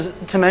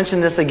To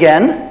mention this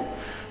again,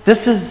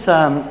 this is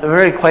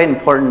very quite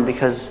important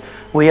because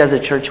we as a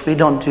church, we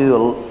don't do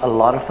a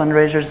lot of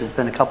fundraisers. It's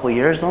been a couple of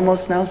years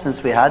almost now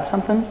since we had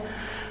something.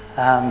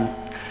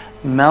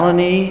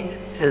 Melanie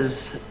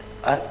is,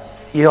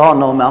 you all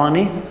know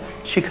Melanie.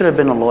 She could have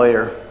been a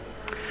lawyer.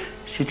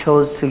 She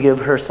chose to give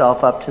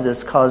herself up to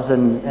this cause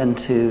and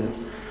to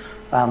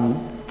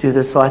do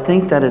this. So I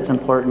think that it's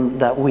important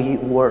that we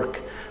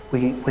work.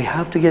 We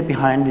have to get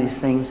behind these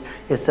things.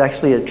 It's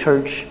actually a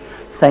church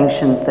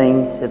sanctioned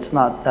thing. It's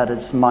not that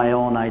it's my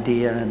own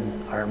idea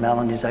or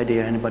Melanie's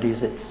idea or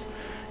anybody's.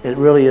 It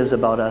really is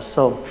about us.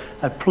 So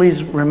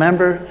please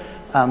remember,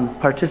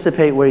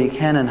 participate where you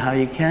can and how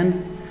you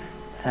can,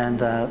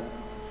 and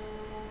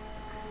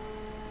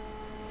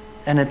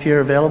if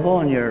you're available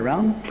and you're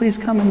around, please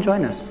come and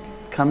join us.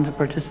 Come to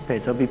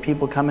participate. There'll be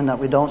people coming that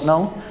we don't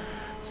know,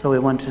 so we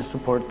want to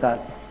support that.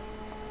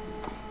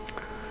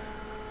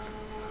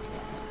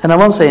 And I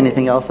won't say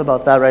anything else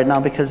about that right now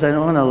because I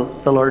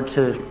want the Lord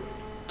to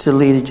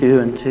lead you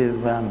and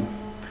to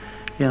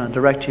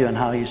direct you on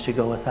how you should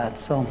go with that.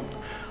 So,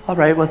 all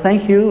right. Well,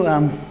 thank you,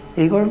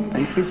 Igor.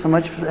 Thank you so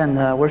much, and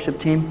the worship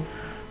team.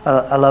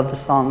 I love the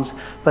songs,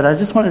 but I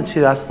just wanted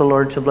to ask the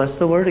Lord to bless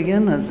the word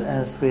again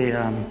as we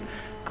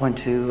going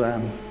to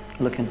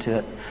look into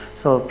it.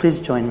 So please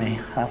join me,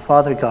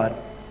 Father God.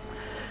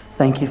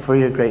 Thank you for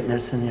your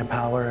greatness and your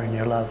power and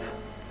your love,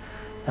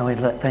 and we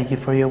thank you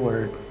for your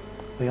word.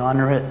 We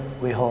honor it.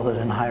 We hold it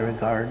in high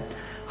regard,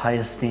 high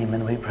esteem,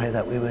 and we pray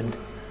that we would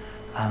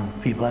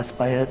be blessed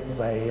by it,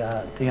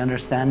 by the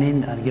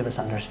understanding, and give us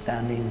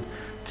understanding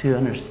to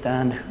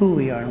understand who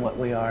we are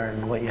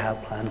and what you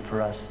have planned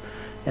for us.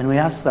 And we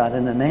ask that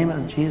in the name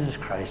of Jesus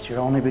Christ, your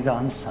only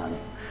begotten Son,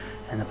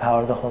 and the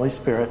power of the Holy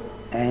Spirit.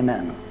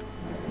 Amen.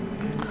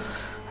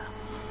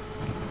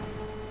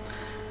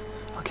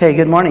 Okay,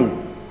 good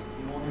morning.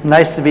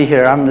 Nice to be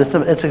here.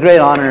 It's a great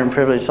honor and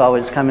privilege to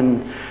always come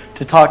in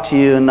to talk to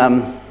you. And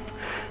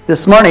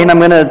this morning, I'm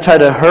going to try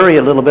to hurry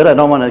a little bit. I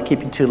don't want to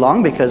keep you too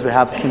long because we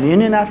have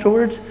communion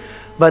afterwards.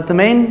 But the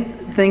main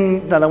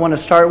thing that I want to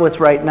start with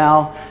right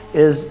now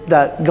is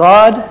that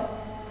God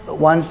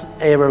wants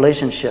a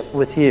relationship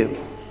with you.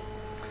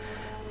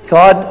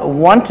 God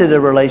wanted a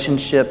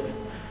relationship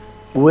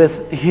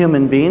with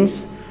human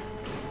beings.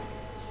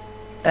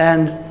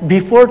 And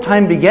before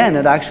time began,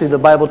 the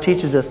Bible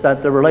teaches us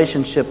that the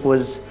relationship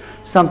was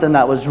something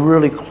that was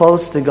really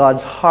close to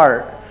God's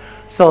heart.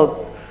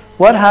 So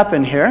what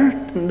happened here?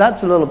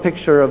 That's a little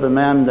picture of a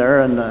man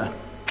there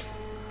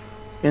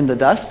in the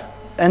dust.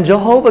 And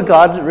Jehovah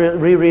God,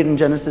 reread in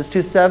Genesis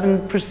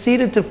 2:7,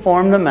 proceeded to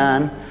form the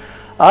man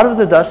out of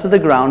the dust of the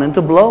ground and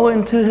to blow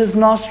into his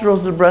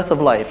nostrils the breath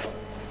of life.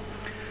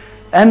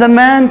 And the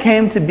man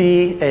came to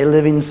be a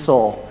living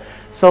soul.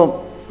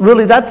 So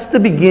really, that's the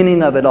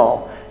beginning of it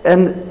all.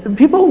 And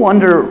people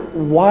wonder,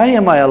 why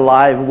am I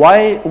alive?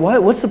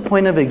 What's the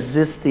point of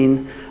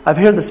existing? I've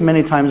heard this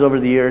many times over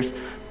the years.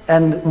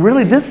 And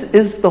really, this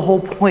is the whole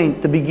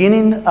point, the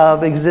beginning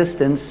of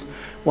existence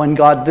when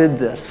God did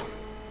this.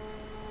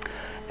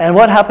 And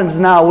what happens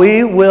now?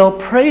 We will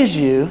praise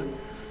you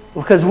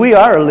because we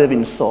are a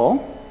living soul,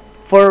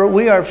 for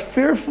we are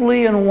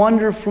fearfully and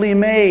wonderfully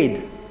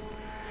made.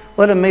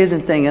 What an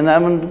amazing thing. And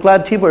I'm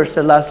glad Tibor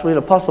said last week,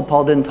 Apostle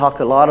Paul didn't talk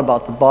a lot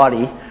about the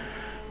body,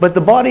 but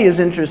the body is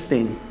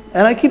interesting.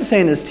 And I keep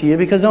saying this to you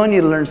because I want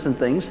you to learn some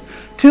things.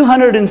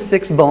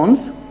 206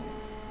 bones,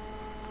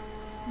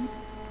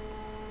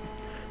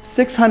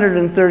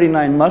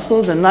 639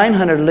 muscles, and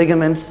 900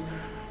 ligaments,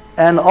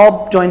 and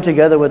all joined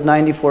together with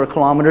 94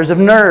 kilometers of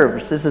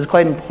nerves. This is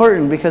quite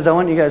important because I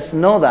want you guys to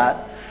know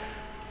that.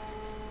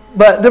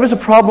 But there was a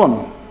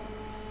problem.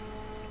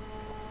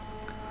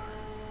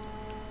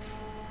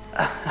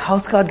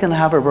 How's God going to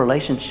have a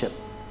relationship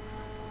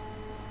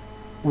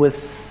with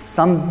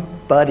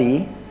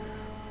somebody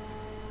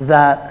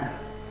that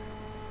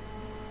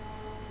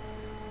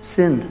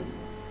sinned?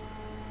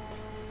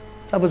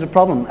 That was a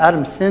problem.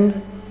 Adam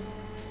sinned,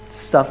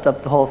 stuffed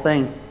up the whole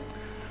thing.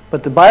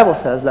 But the Bible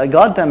says that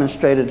God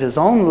demonstrated his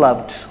own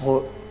love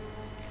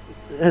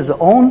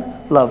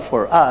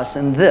for us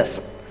in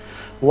this: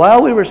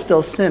 while we were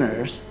still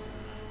sinners,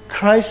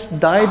 Christ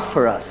died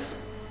for us.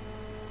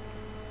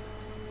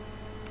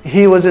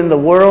 He was in the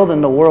world,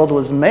 and the world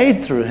was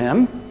made through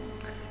him,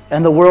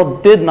 and the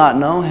world did not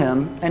know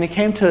him, and he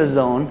came to his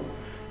own,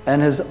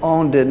 and his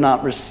own did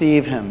not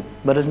receive him.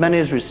 But as many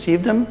as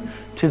received him,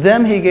 to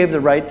them he gave the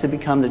right to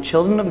become the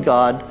children of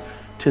God,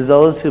 to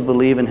those who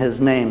believe in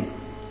his name.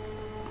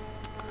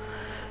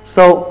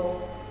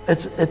 So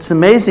it's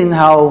amazing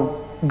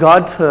how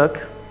God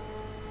took,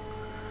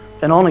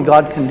 and only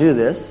God can do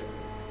this,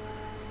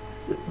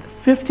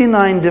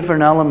 59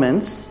 different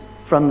elements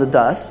from the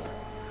dust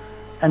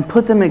and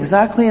put them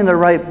exactly in the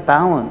right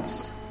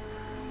balance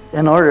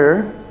in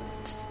order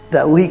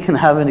that we can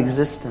have an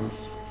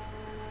existence.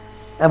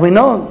 And we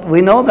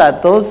know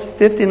that those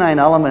 59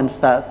 elements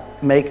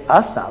that make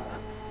us up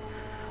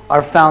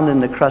are found in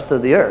the crust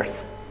of the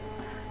earth.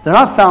 They're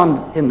not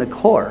found in the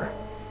core.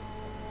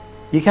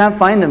 You can't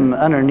find them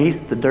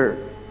underneath the dirt.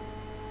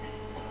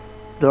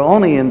 They're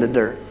only in the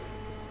dirt.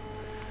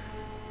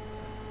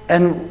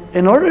 And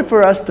in order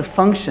for us to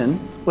function,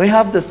 we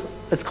have this,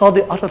 it's called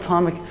the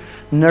autonomic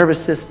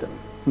nervous system.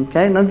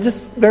 Okay, now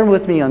just bear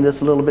with me on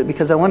this a little bit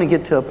because I want to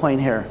get to a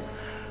point here.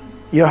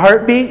 Your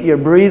heartbeat, your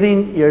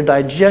breathing, your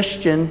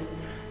digestion,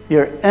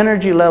 your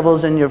energy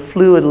levels, and your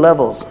fluid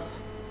levels.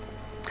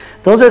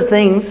 Those are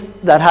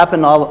things that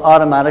happen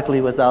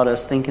automatically without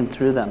us thinking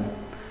through them.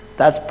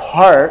 That's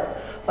part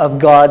of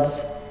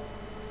God's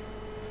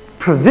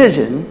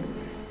provision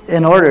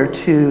in order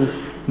to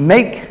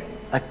make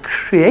a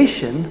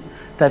creation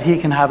that He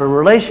can have a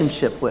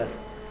relationship with.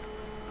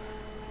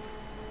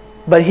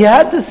 But He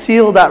had to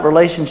seal that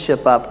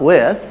relationship up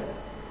with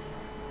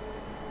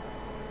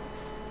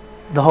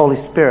the Holy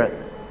Spirit.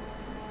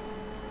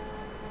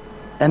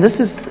 And this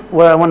is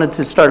where I wanted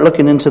to start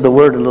looking into the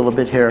Word a little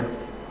bit here.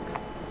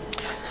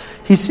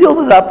 He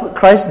sealed it up.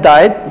 Christ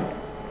died.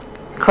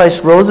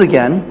 Christ rose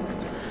again.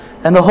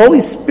 And the Holy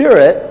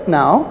Spirit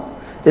now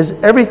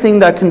is everything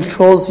that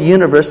controls the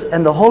universe.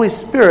 And the Holy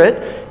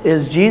Spirit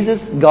is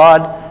Jesus,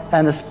 God,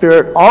 and the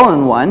Spirit all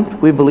in one.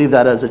 We believe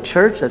that as a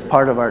church. That's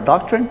part of our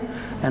doctrine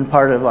and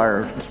part of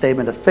our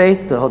statement of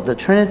faith, the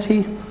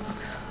Trinity.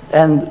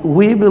 And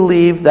we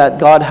believe that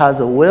God has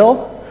a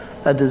will,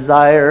 a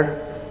desire,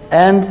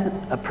 and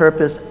a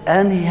purpose,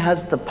 and He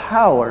has the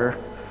power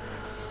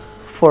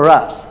for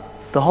us,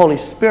 the Holy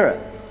Spirit.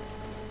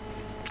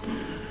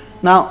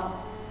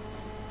 Now,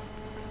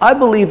 I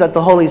believe that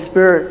the Holy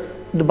Spirit,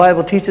 the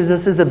Bible teaches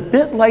us, is a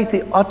bit like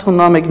the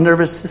autonomic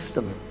nervous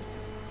system.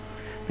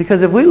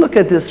 Because if we look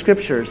at the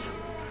Scriptures,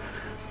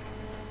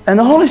 and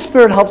the Holy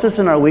Spirit helps us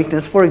in our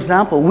weakness. For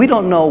example, we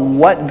don't know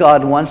what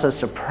God wants us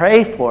to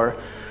pray for,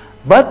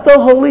 but the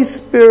Holy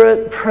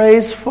Spirit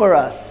prays for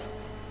us.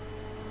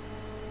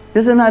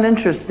 Isn't that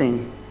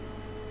interesting?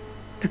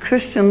 The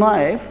Christian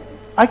life,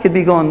 I could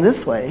be going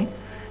this way,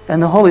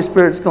 and the Holy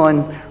Spirit's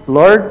going,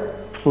 Lord,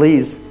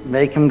 please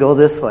make him go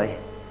this way.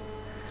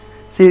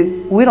 See,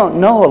 we don't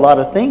know a lot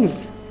of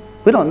things.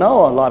 We don't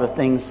know a lot of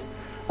things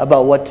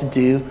about what to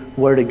do,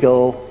 where to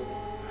go,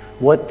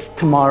 what's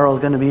tomorrow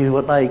going to be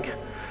like.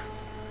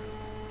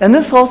 And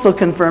this also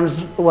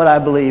confirms what I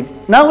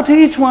believe. Now, to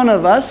each one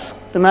of us,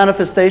 the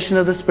manifestation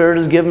of the Spirit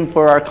is given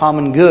for our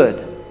common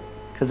good.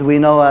 Because we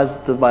know, as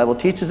the Bible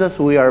teaches us,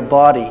 we are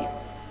body.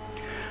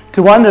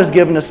 To one, there's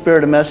given a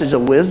Spirit a message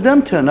of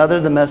wisdom. To another,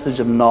 the message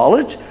of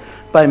knowledge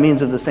by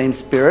means of the same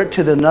Spirit.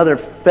 To another,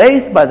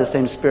 faith by the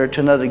same Spirit.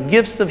 To another,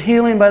 gifts of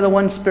healing by the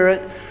one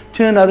Spirit.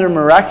 To another,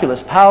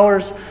 miraculous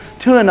powers.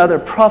 To another,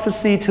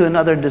 prophecy. To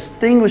another,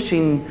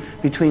 distinguishing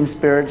between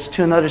spirits.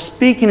 To another,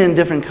 speaking in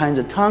different kinds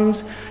of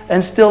tongues.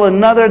 And still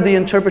another, the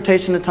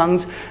interpretation of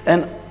tongues.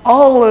 And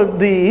all of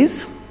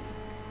these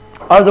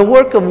are the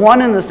work of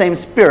one and the same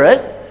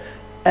Spirit.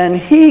 And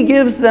He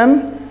gives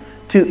them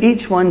to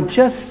each one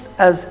just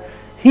as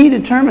He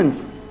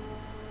determines.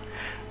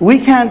 We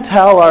can't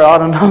tell our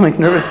autonomic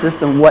nervous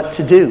system what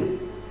to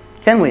do,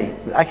 can we?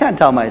 I can't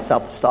tell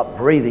myself to stop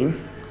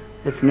breathing.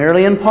 It's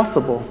nearly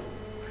impossible.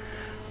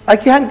 I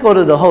can't go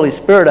to the Holy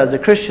Spirit as a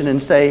Christian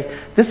and say,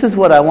 this is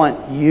what I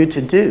want you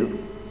to do.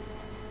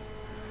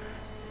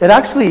 It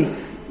actually,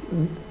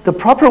 the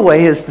proper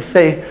way is to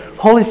say,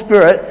 Holy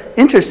Spirit,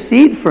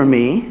 intercede for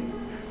me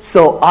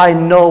so I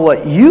know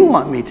what you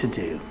want me to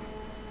do.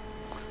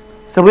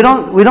 So we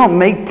don't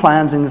make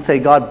plans and say,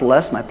 God,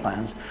 bless my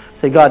plans.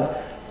 Say,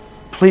 God,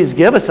 please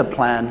give us a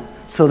plan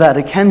so that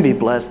it can be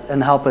blessed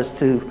and help us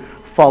to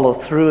follow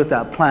through with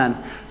that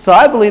plan. So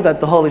I believe that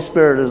the Holy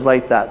Spirit is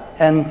like that.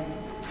 And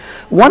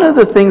one of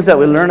the things that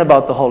we learn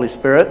about the Holy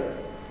Spirit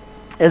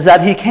is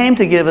that He came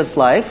to give us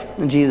life,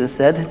 and Jesus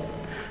said,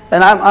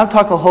 and I'm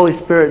talking Holy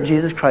Spirit,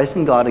 Jesus Christ,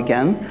 and God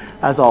again,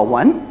 as all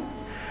one,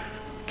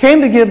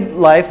 came to give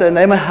life that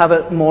they might have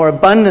it more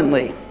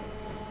abundantly.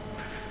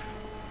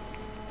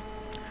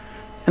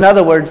 In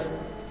other words,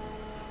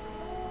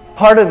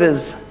 part of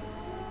His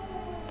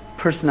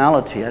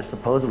personality, I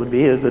suppose it would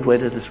be a good way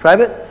to describe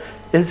it,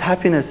 is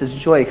happiness, is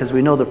joy, because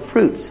we know the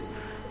fruits.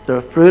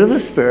 The fruit of the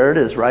Spirit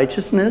is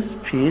righteousness,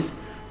 peace,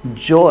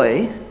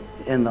 joy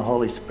in the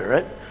Holy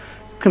Spirit,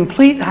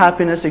 complete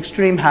happiness,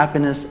 extreme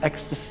happiness,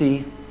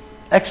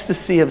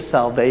 ecstasy of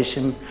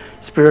salvation,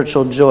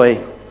 spiritual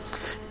joy.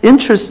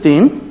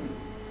 Interesting,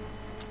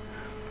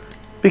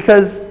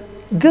 because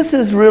this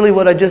is really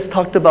what I just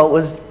talked about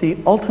was the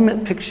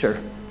ultimate picture.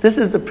 This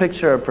is the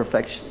picture of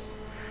perfection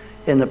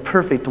in the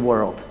perfect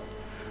world.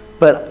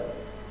 But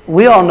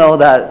we all know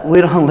that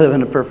we don't live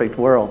in a perfect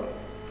world.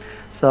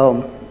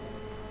 So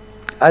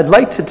I'd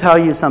like to tell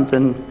you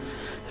something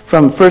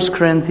from 1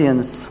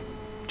 Corinthians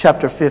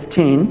chapter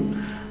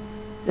 15.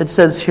 It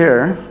says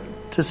here,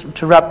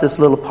 to wrap this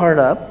little part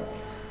up,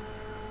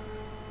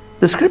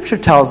 the Scripture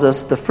tells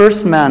us the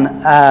first man,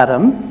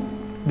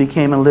 Adam,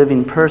 became a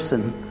living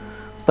person.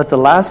 But the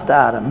last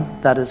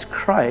Adam, that is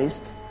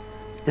Christ,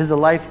 is a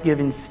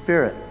life-giving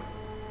spirit.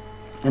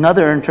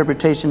 Another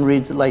interpretation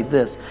reads it like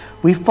this.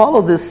 We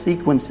follow this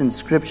sequence in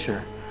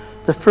Scripture.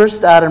 The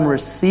first Adam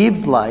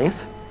received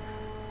life.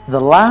 The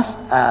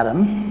last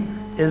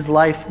Adam is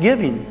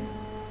life-giving.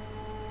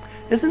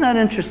 Isn't that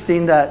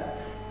interesting that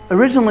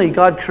originally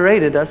God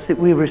created us,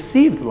 we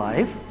received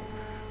life,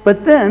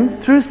 but then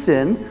through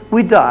sin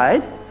we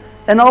died,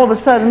 and all of a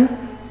sudden,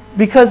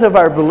 because of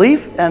our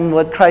belief and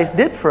what Christ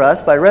did for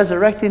us by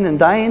resurrecting and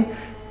dying,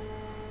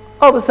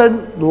 all of a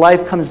sudden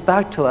life comes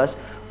back to us.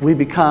 We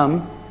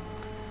become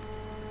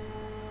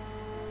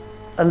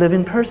a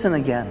living person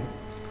again.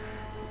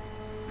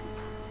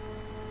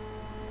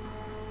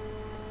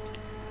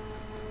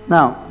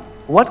 Now,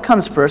 what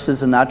comes first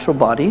is the natural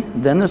body,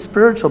 then the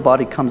spiritual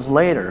body comes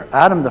later.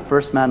 Adam, the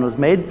first man, was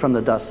made from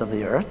the dust of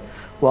the earth,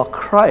 while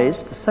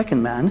Christ, the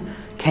second man,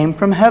 came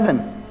from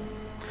heaven.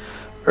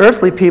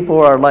 Earthly people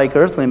are like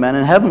earthly men,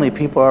 and heavenly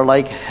people are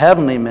like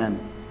heavenly men.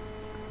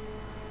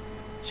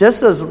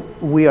 Just as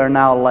we are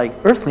now like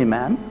earthly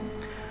men,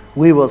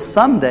 we will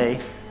someday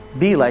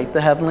be like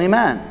the heavenly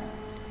man.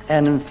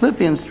 And in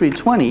Philippians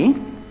 3:20,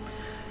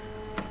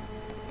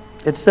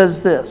 it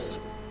says this,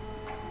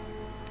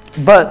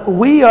 "But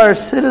we are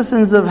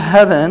citizens of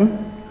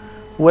heaven,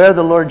 where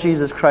the Lord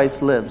Jesus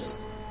Christ lives."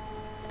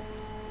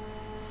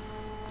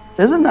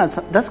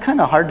 That's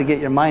kind of hard to get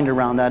your mind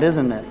around that,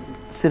 isn't it?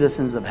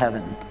 Citizens of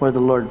heaven, where the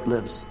Lord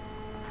lives.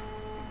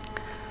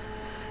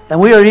 And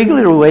we are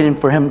eagerly waiting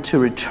for him to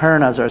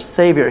return as our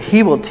Savior.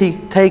 He will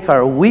take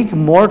our weak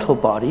mortal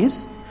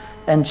bodies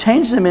and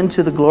change them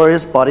into the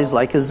glorious bodies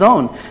like his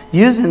own,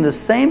 using the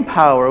same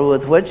power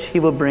with which he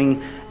will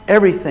bring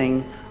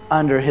everything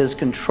under his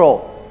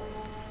control.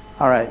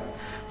 All right.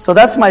 So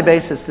that's my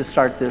basis to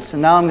start this.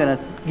 And now I'm going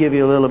to give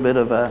you a little bit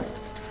of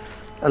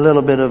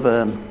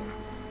a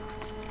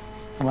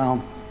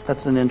well,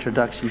 that's an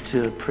introduction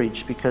to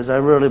preach, because I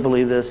really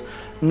believe this.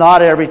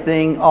 Not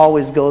everything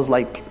always goes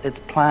like it's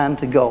planned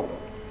to go.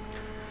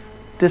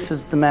 This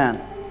is the man,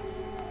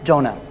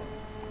 Jonah.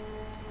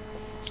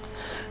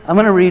 I'm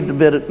going to read a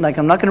bit, I'm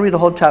not going to read the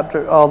whole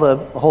chapter, the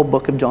whole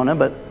book of Jonah,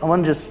 but I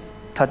want to just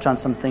touch on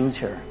some things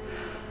here.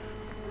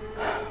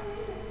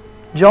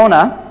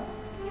 Jonah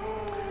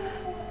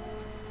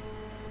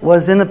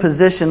was in a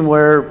position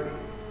where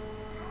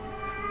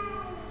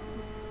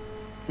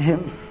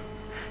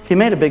he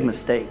made a big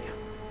mistake.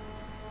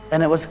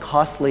 And it was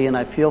costly, and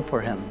I feel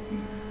for him.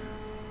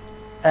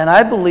 And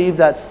I believe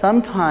that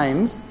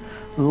sometimes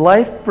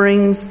life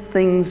brings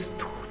things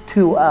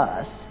to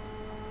us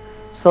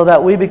so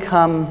that we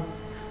become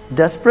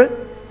desperate,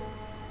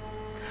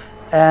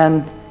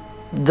 and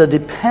the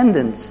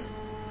dependence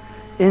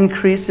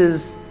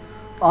increases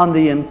on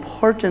the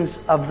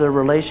importance of the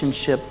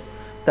relationship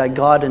that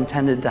God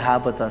intended to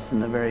have with us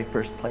in the very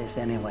first place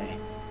anyway.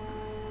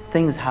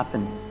 Things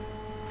happen.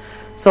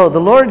 So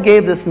the Lord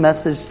gave this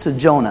message to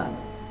Jonah,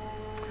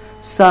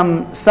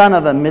 son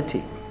of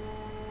Amittai.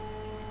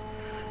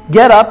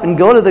 "Get up and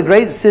go to the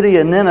great city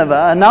of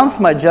Nineveh. Announce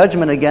my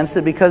judgment against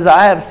it, because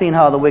I have seen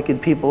how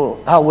wicked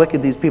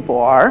these people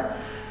are."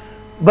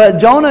 But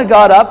Jonah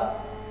got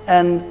up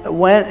and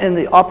went in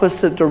the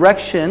opposite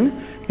direction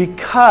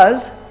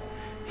because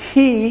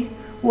he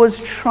was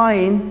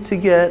trying to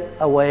get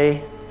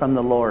away from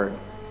the Lord.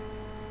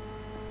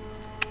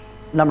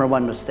 Number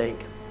one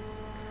mistake.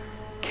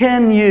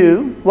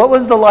 What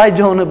was the lie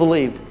Jonah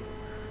believed?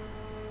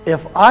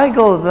 If I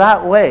go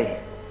that way,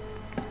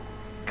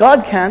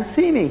 God can't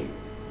see me.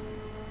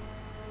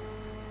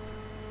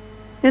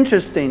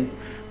 Interesting.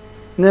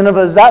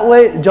 Nineveh's that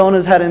way,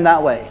 Jonah's heading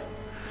that way.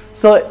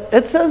 So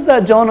it says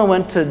that Jonah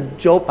went to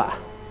Joppa.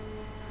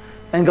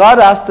 And God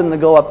asked him to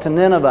go up to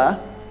Nineveh.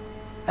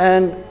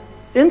 And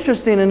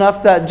interesting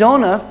enough that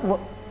Jonah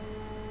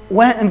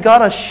went and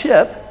got a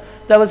ship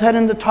that was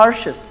heading to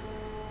Tarshish,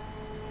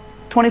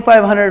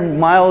 2,500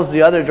 miles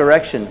the other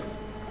direction.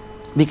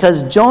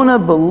 Because Jonah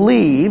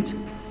believed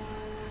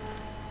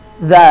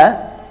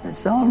that,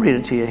 I'll read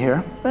it to you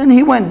here. And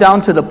he went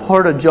down to the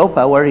port of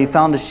Joppa, where he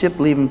found a ship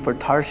leaving for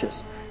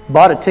Tarshish.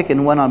 Bought a ticket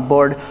and went on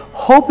board,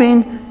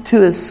 hoping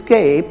to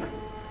escape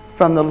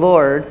from the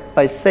Lord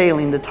by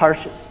sailing to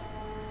Tarshish.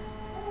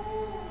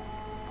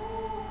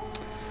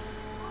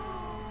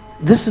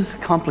 This is a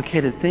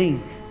complicated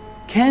thing.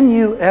 Can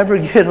you ever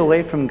get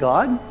away from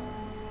God?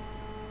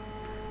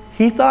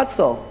 He thought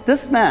so.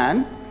 This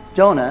man,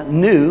 Jonah,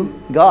 knew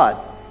God.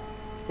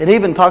 It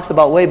even talks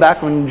about way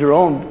back when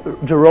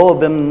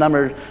Jeroboam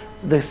numbered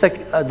the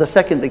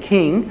second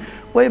king,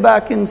 way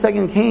back in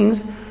 2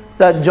 Kings,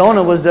 that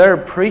Jonah was there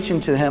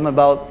preaching to him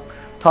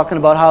talking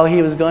about how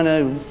he was going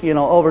to,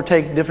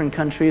 overtake different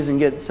countries and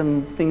get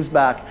some things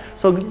back.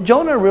 So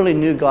Jonah really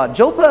knew God.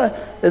 Joppa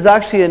is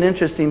actually an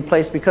interesting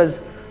place, because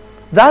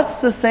that's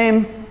the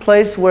same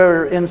place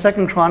where in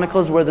 2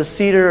 Chronicles, where the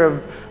cedar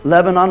of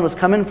Lebanon was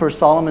coming for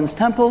Solomon's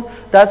temple.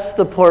 That's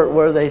the port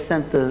where they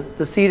sent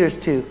the cedars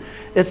to.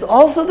 It's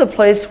also the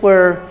place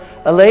where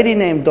a lady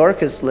named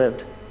Dorcas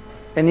lived.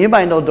 And you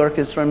might know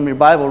Dorcas from your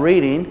Bible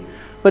reading.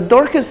 But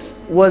Dorcas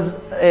was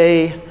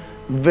a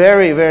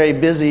very, very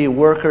busy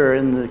worker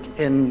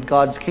in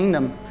God's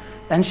kingdom.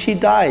 And she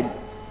died.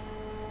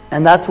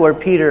 And that's where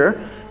Peter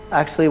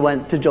actually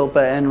went to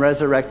Joppa and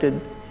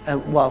resurrected.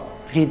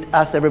 He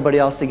asked everybody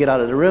else to get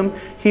out of the room.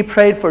 He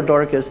prayed for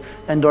Dorcas,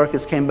 and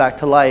Dorcas came back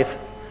to life.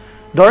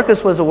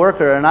 Dorcas was a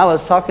worker, and I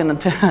was talking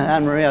to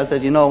Anne Marie. I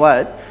said, you know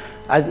what?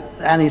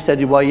 Annie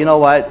said, well, you know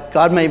what?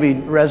 God maybe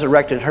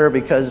resurrected her,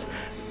 because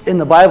in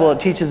the Bible it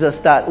teaches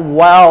us that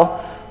while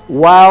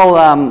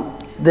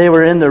they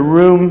were in the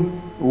room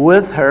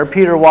with her,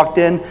 Peter walked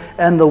in,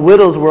 and the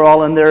widows were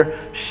all in there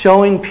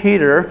showing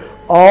Peter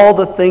all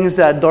the things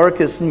that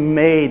Dorcas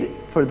made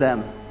for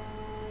them.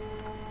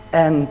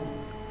 And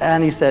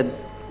Annie said,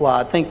 well,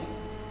 I think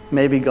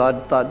maybe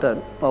God thought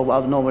that,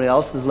 well, nobody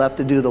else is left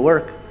to do the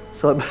work,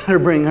 so I better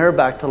bring her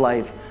back to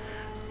life.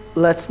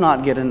 Let's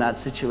not get in that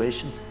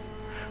situation.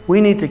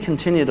 We need to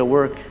continue to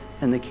work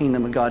in the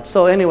kingdom of God.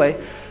 So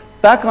anyway,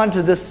 back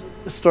onto this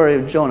story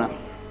of Jonah.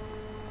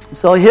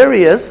 So here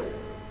he is.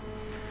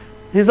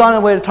 He's on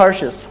his way to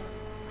Tarshish.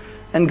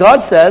 And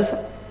God says,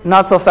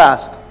 not so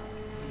fast.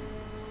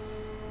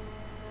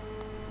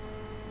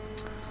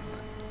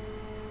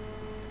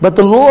 But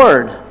the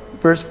Lord,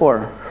 verse 4,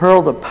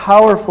 hurled a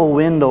powerful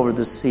wind over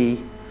the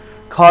sea,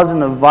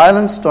 causing a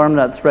violent storm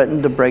that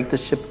threatened to break the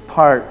ship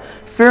apart.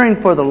 Fearing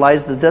for their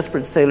lives, the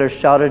desperate sailors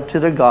shouted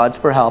to their gods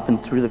for help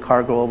and threw the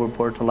cargo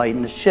overboard to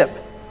lighten the ship.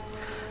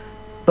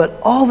 But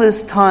all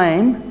this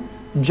time,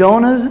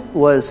 Jonah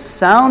was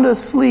sound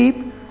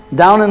asleep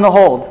down in the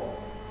hold.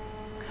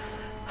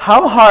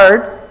 How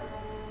hard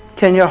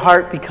can your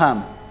heart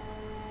become?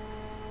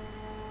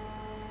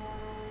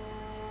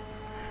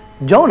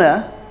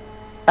 Jonah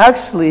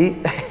actually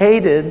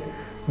hated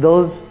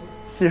those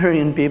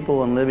Syrian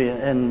people in Libya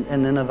and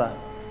Nineveh.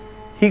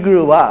 He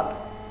grew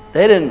up.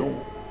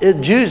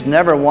 Jews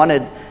never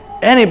wanted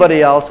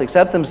anybody else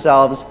except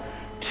themselves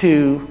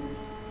to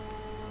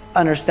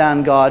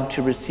understand God,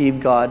 to receive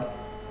God.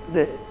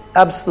 They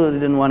absolutely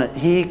didn't want it.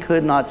 He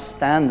could not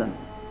stand them.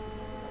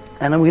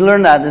 And we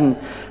learn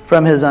that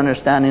from his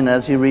understanding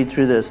as you read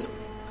through this.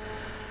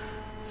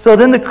 So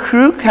then the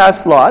crew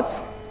cast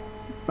lots,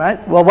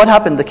 right? Well, what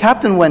happened? The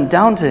captain went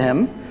down to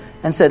him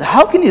and said,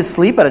 how can you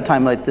sleep at a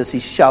time like this? He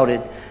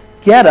shouted,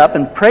 get up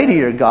and pray to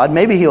your God.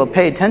 Maybe he will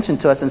pay attention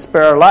to us and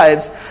spare our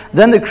lives.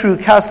 Then the crew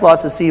cast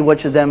lots to see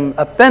which of them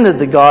offended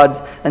the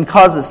gods and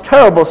caused this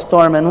terrible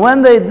storm. And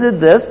when they did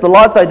this, the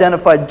lots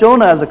identified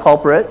Jonah as the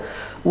culprit.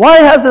 Why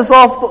has this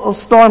awful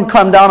storm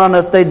come down on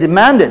us? They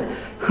demanded.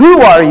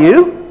 Who are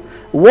you?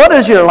 What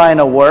is your line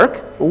of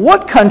work?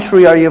 What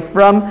country are you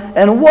from?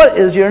 And what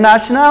is your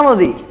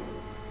nationality?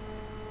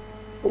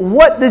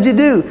 What did you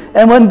do?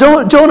 And when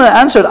Jonah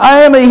answered,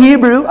 I am a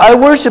Hebrew. I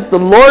worship the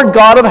Lord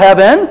God of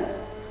heaven,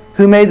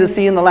 who made the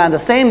sea and the land. The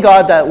same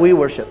God that we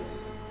worship.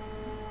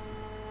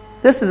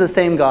 This is the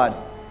same God.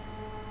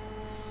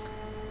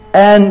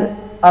 And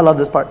I love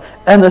this part.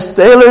 And the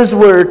sailors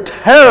were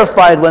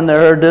terrified when they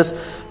heard this,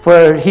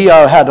 for he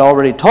had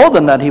already told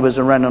them that he was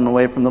running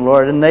away from the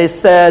Lord. And they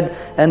said,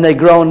 and they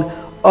groaned,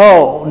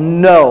 oh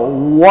no,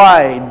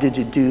 why did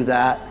you do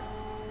that?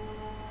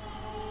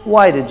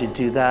 Why did you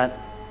do that?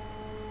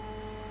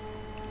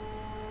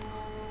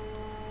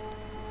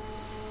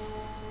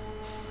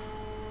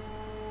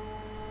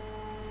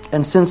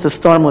 And since the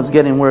storm was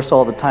getting worse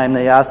all the time,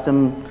 they asked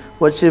him,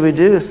 what should we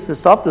do to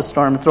stop the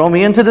storm? Throw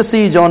me into the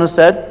sea, Jonah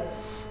said,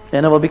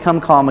 and it will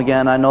become calm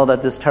again. I know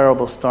that this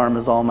terrible storm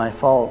is all my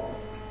fault.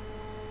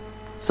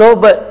 So,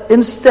 but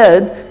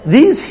instead,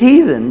 these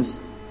heathens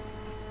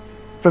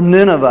from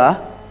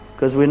Nineveh,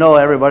 because we know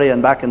everybody,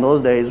 and back in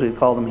those days we'd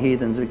call them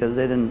heathens because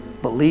they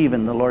didn't believe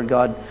in the Lord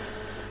God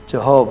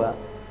Jehovah.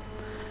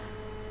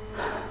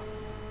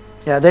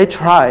 Yeah, they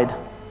tried.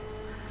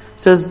 It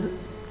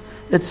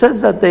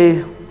says that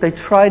they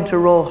tried to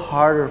row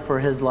harder for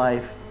his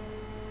life.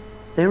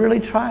 They really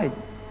tried.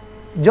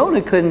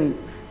 Jonah couldn't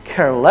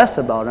care less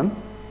about him.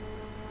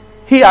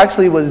 He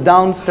actually was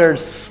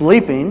downstairs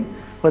sleeping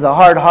with a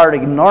hard heart,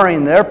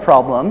 ignoring their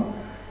problem.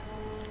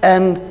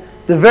 And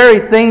the very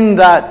thing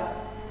that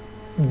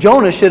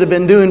Jonah should have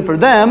been doing for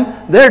them,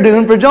 they're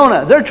doing for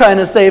Jonah. They're trying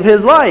to save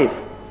his life.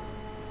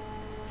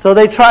 So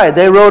they tried.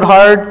 They rowed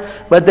hard,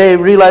 but they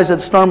realized that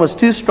the storm was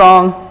too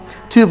strong,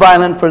 too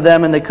violent for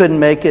them, and they couldn't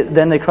make it.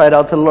 Then they cried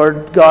out to the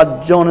Lord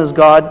God, Jonah's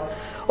God.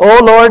 Oh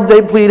Lord,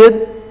 they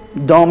pleaded,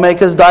 don't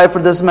make us die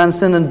for this man's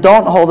sin, and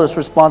don't hold us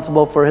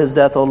responsible for his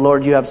death. Oh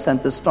Lord, you have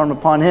sent this storm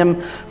upon him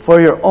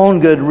for your own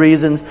good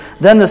reasons.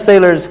 Then the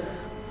sailors...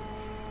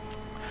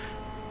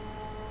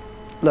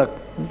 Look,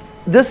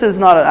 this is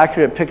not an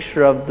accurate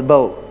picture of the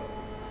boat.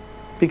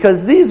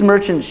 Because these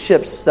merchant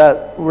ships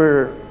that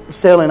were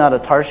sailing out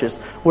of Tarshish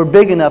were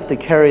big enough to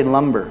carry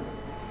lumber.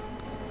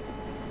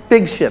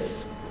 Big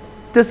ships.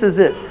 This is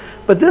it.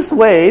 But this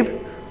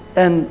wave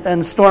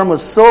and storm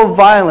was so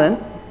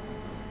violent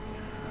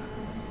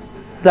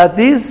that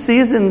these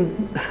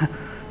seasoned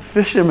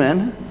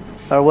fishermen,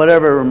 or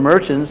whatever,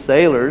 merchants,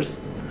 sailors,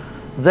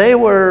 they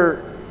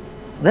were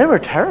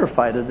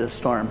terrified of this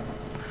storm.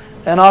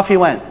 And off he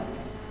went.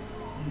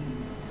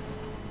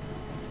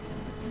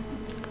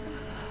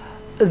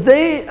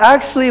 They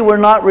actually were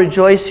not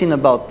rejoicing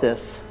about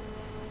this,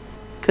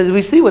 because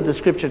we see what the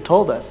scripture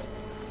told us.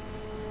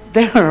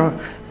 They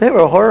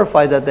were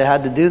horrified that they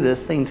had to do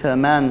this thing to a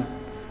man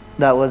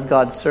that was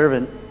God's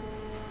servant.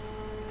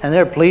 And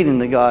they're pleading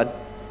to God.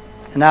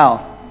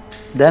 Now,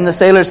 Then the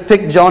sailors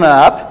picked Jonah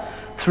up,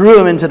 threw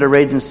him into the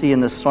raging sea,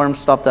 and the storm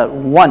stopped at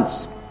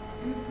once.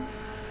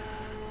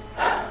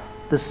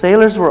 The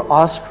sailors were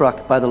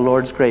awestruck by the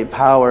Lord's great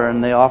power,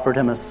 and they offered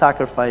him a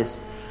sacrifice,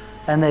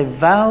 and they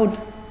vowed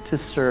to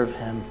serve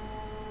him.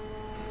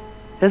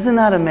 Isn't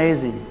that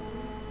amazing?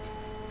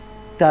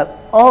 That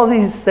all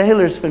these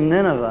sailors from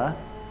Nineveh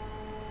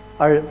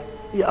are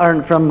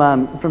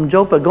from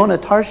Joppa going to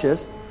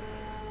Tarshish.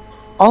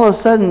 All of a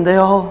sudden, they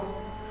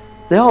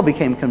all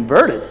became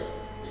converted.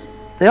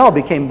 They all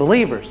became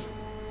believers.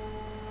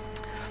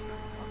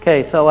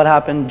 Okay, so what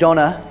happened?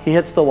 Jonah, he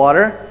hits the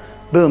water.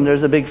 Boom,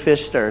 there's a big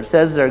fish there. It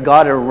says there,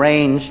 God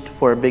arranged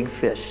for a big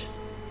fish.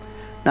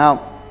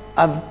 Now,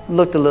 I've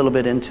looked a little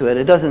bit into it.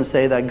 It doesn't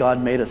say that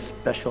God made a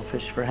special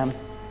fish for him.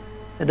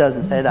 It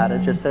doesn't say that.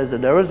 It just says that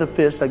there was a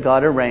fish that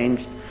God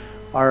arranged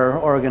or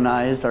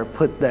organized or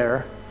put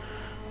there,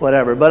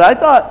 whatever. But I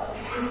thought,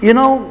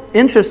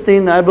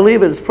 interesting, I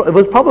believe it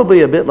was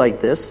probably a bit like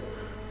this,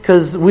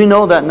 because we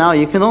know that now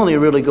you can only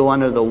really go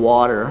under the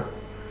water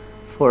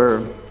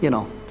for,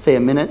 say a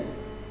minute.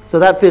 So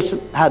that fish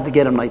had to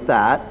get him like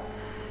that.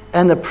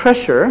 And the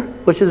pressure,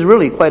 which is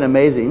really quite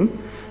amazing,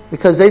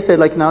 because they said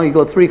now you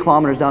go 3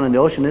 kilometers down in the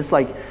ocean, it's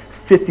like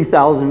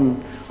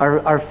 50,000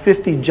 or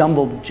 50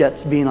 jumbo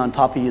jets being on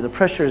top of you. The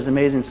pressure is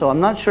amazing. So I'm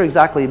not sure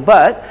exactly,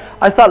 but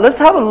I thought let's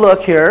have a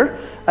look here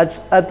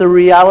at the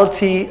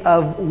reality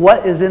of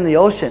what is in the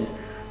ocean.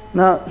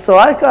 Now, so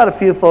I got a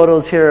few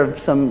photos here of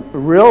some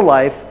real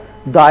life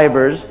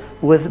divers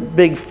with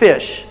big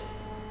fish.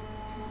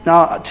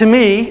 Now, to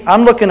me,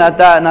 I'm looking at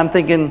that and I'm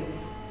thinking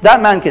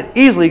that man could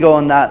easily go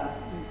in that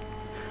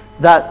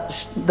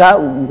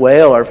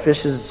whale or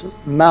fish's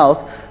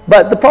mouth.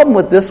 But the problem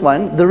with this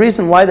one, the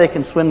reason why they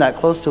can swim that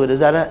close to it is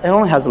that it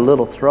only has a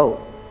little throat.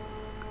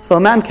 So a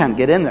man can't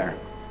get in there.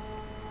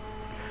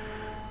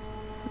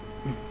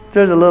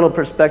 There's a little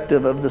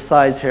perspective of the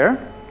size here.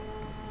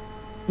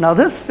 Now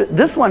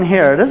this one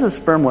here, this is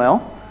a sperm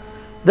whale.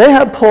 They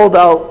have pulled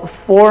out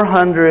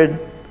 400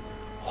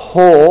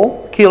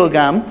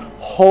 kilogram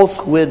whole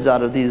squids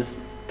out of these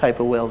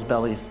type of whales'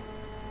 bellies.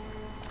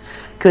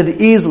 Could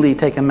easily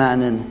take a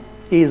man in,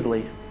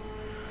 easily.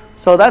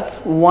 So that's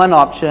one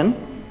option.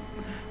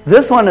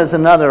 This one is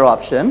another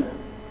option.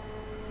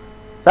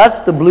 That's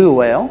the blue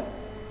whale.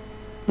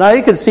 Now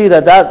you can see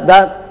that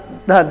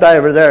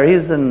diver there,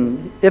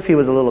 if he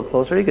was a little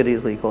closer, he could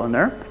easily go in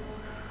there.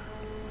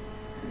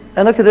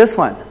 And look at this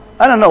one.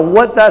 I don't know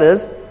what that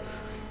is,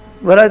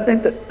 but I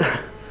think that...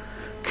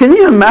 Can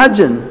you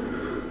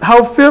imagine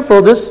how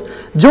fearful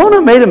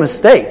Jonah made a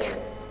mistake.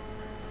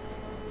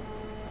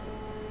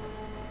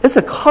 It's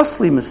a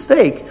costly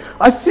mistake.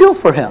 I feel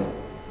for him.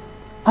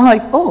 I'm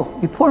like, oh,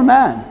 you poor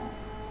man.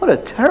 What a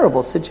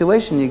terrible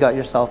situation you got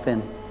yourself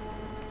in.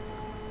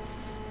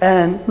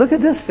 And look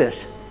at this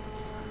fish.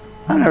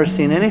 I've never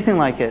seen anything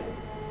like it.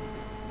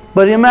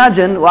 But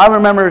imagine, I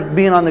remember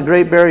being on the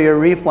Great Barrier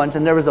Reef once,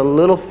 and there was a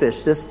little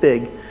fish this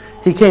big.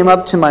 He came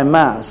up to my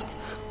mask,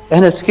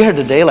 and it scared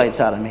the daylights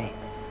out of me.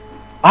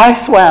 I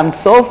swam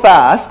so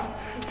fast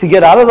to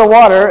get out of the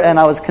water, and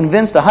I was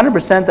convinced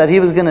 100% that he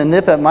was going to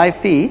nip at my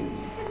feet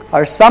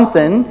or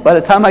something by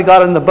the time I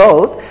got on the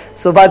boat.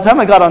 So by the time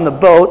I got on the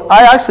boat,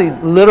 I actually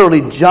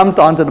literally jumped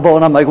onto the boat,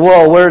 and I'm like,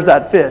 whoa, where's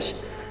that fish?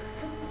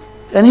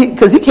 And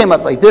because he came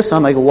up like this, and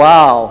I'm like,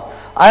 wow,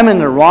 I'm in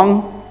the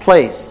wrong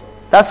place.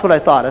 That's what I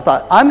thought. I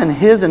thought, I'm in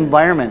his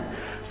environment.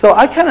 So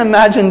I can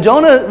imagine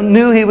Jonah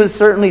knew he was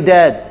certainly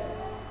dead.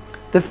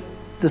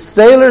 The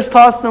sailors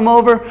tossed him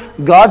over.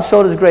 God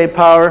showed his great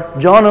power.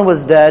 Jonah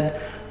was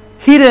dead.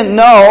 He didn't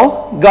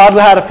know God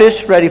had a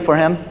fish ready for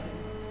him.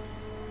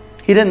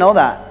 He didn't know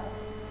that.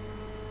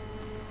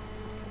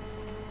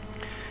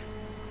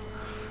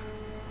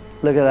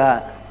 Look at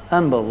that.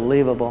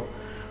 Unbelievable.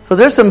 So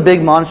there's some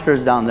big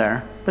monsters down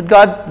there. But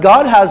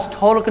God has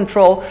total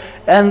control.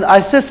 And I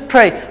just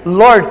pray,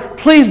 Lord,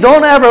 please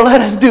don't ever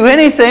let us do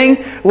anything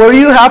where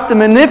you have to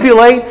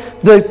manipulate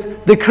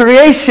the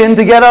creation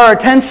to get our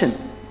attention.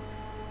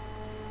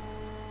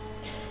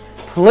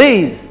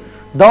 Please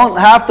don't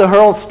have to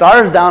hurl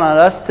stars down on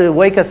us to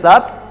wake us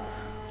up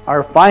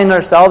or find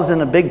ourselves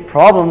in a big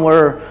problem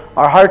where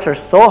our hearts are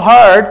so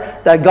hard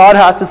that God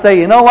has to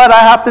say, you know what I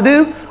have to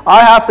do?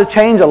 I have to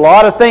change a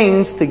lot of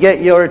things to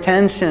get your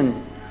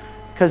attention.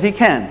 Because He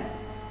can.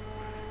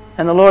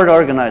 And the Lord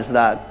organized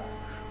that.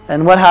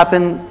 And what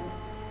happened?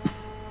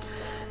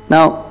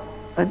 Now,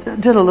 I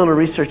did a little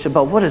research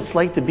about what it's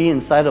like to be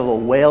inside of a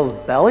whale's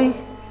belly.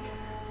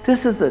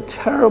 This is a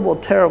terrible,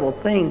 terrible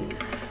thing.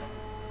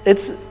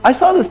 I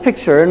saw this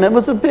picture, and it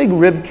was a big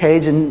rib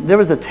cage, and there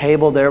was a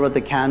table there with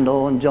a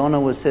candle, and Jonah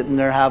was sitting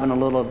there having a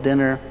little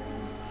dinner.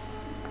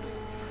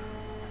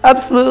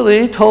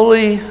 Absolutely,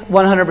 totally,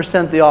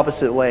 100% the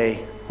opposite way.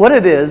 What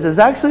it is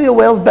actually a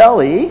whale's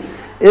belly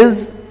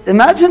is,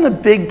 imagine a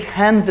big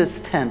canvas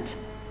tent.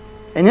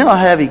 And you know how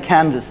heavy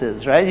canvas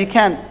is, right? You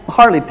can't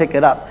hardly pick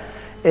it up.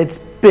 It's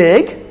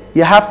big.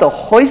 You have to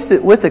hoist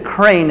it with a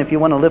crane if you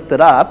want to lift it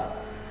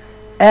up.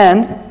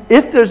 And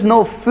if there's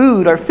no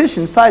food or fish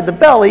inside the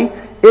belly,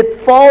 it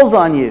falls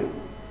on you.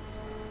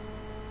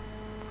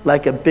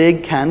 like a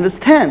big canvas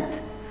tent.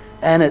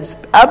 And it's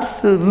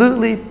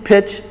absolutely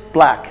pitch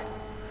black.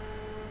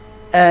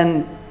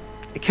 And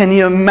can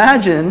you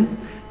imagine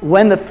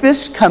when the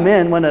fish come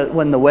in,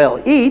 when the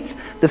whale eats,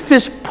 the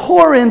fish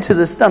pour into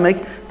the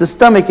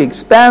stomach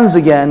expands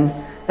again,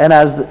 and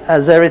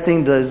as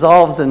everything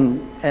dissolves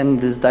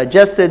and is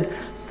digested,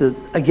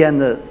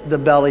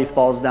 the belly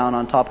falls down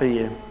on top of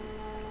you.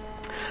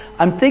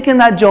 I'm thinking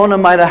that Jonah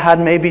might have had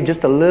maybe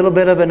just a little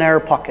bit of an air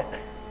pocket.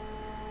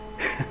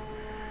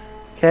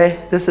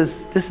 Okay, this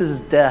is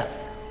death.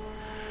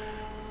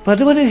 But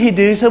what did he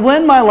do? He said,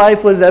 when my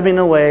life was ebbing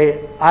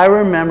away, I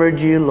remembered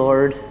you,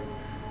 Lord,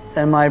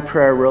 and my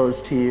prayer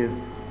rose to you.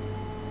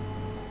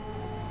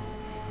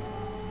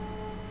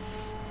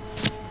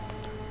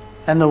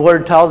 And the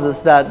word tells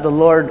us that the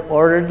Lord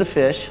ordered the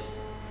fish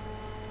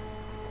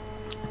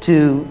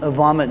to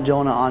vomit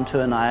Jonah onto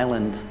an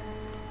island.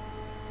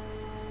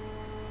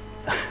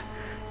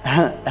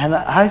 And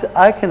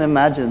I can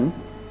imagine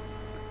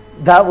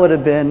that would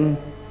have been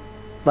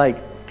like,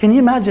 can you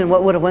imagine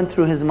what would have went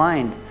through his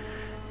mind?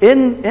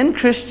 In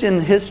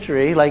Christian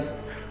history, like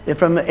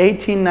from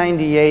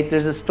 1898,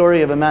 there's a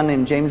story of a man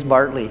named James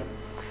Bartley.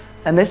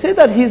 And they say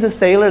that he's a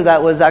sailor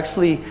that was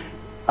actually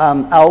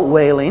out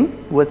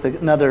whaling with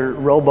another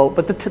rowboat.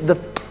 But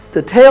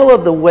the tail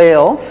of the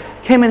whale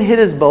came and hit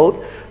his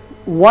boat.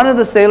 One of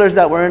the sailors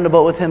that were in the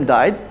boat with him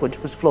died, which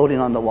was floating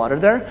on the water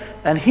there.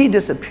 And he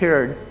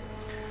disappeared.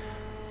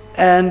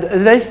 And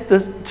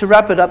to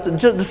wrap it up,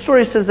 the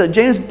story says that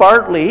James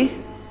Bartley,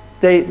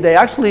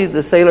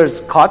 the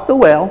sailors caught the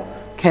whale,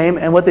 came,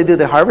 and what they do,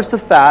 they harvest the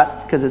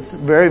fat because it's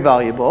very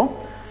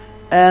valuable.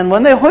 And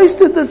when they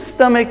hoisted the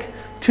stomach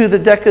to the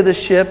deck of the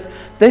ship,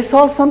 they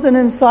saw something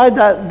inside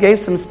that gave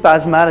some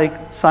spasmodic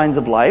signs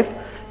of life.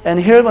 And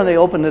here, when they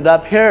opened it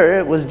up, here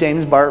it was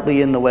James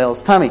Bartley in the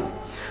whale's tummy.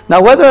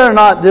 Now, whether or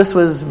not this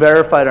was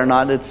verified or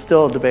not, it's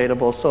still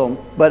debatable.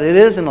 But it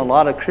is in a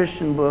lot of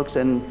Christian books,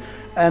 and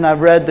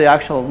I've read the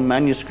actual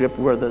manuscript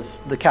where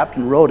the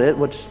captain wrote it,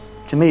 which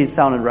to me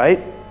sounded right.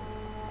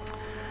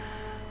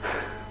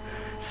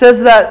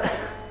 Says that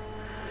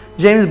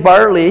James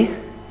Bartley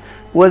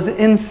was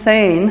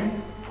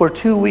insane for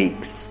 2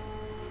 weeks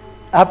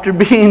after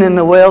being in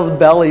the whale's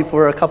belly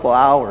for a couple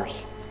hours.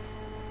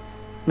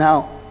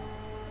 Now,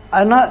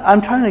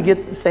 I'm trying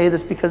to say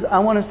this because I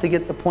want us to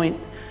get the point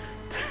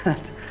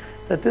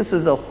that this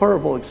is a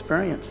horrible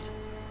experience.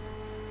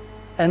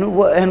 And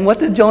what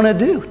did Jonah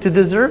do to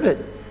deserve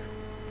it?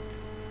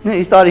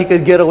 He thought he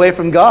could get away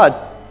from God.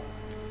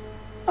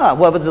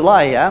 What was a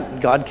lie? Yeah,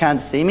 God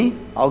can't see me.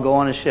 I'll go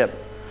on a ship.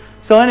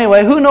 So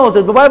anyway, who knows?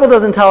 The Bible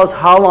doesn't tell us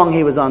how long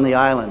he was on the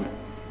island.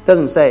 It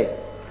doesn't say.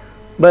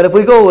 But if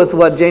we go with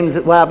what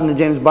happened to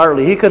James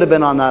Bartley, he could have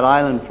been on that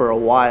island for a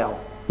while.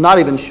 Not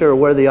even sure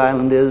where the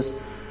island is.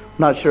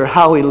 Not sure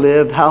how he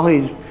lived,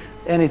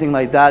 anything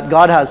like that.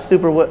 God has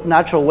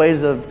supernatural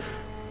ways of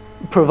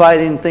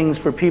providing things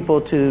for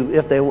people to,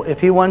 if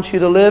he wants you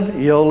to live,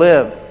 you'll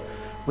live.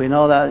 We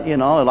know that,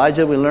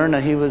 Elijah, we learned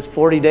that he was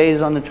 40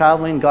 days on the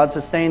traveling, God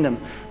sustained him.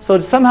 So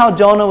somehow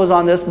Jonah was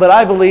on this, but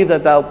I believe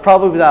that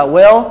probably that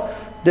whale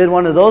did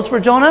one of those for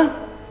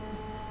Jonah.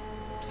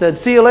 Said,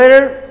 see you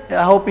later.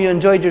 I hope you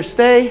enjoyed your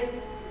stay.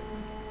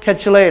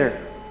 Catch you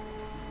later.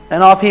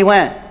 And off he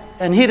went.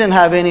 And he didn't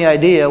have any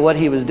idea what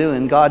he was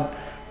doing. God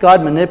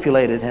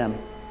manipulated him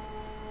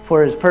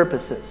for his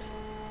purposes.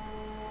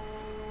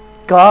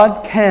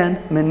 God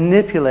can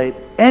manipulate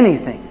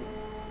anything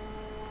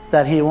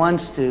that he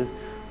wants to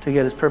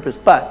get his purpose.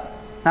 But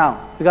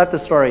now, we got the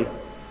story.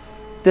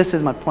 This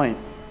is my point.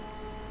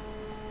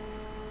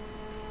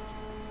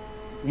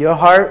 Your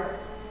heart,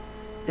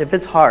 if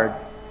it's hard,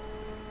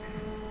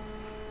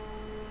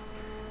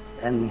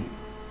 and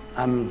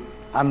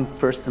I'm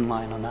first in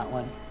line on that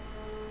one.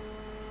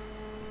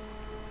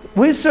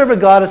 We serve a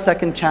God of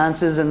second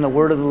chances, and the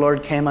word of the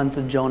Lord came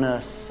unto Jonah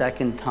a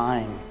second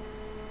time.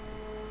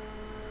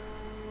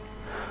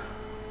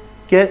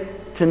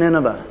 Get to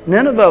Nineveh.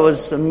 Nineveh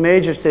was a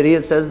major city.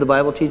 It says, the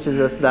Bible teaches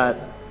us that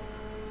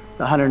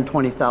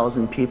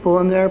 120,000 people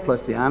in there,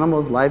 plus the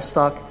animals,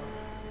 livestock.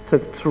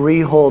 Took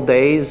 3 whole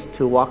days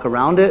to walk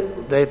around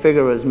it. They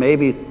figure it was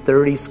maybe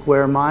 30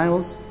 square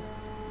miles.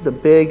 It's a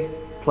big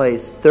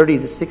place, 30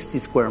 to 60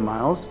 square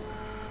miles.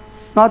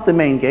 Not the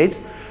main gates.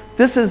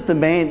 This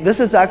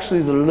is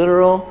actually the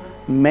literal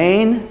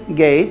main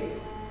gate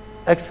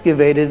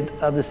excavated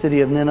of the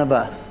city of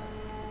Nineveh.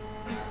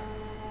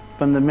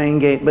 From the main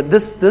gate. But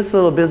this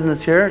little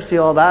business here, see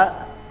all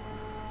that?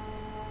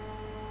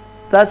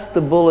 That's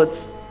the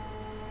bullets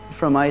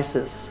from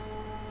ISIS.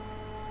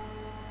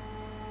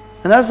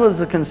 And that was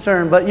the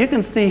concern. But you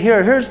can see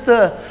here's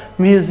the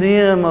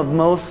Museum of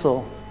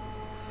Mosul.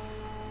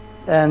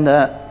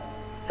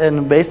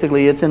 And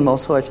basically it's in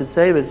Mosul, I should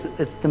say, but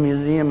it's the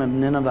Museum of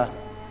Nineveh.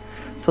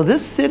 So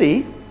this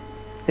city,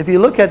 if you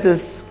look at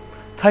this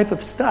type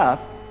of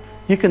stuff,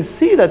 you can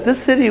see that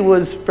this city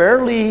was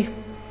fairly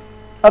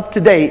up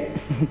to date.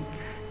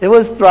 It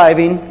was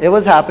thriving. It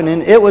was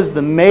happening. It was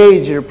the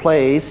major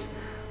place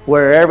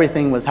where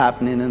everything was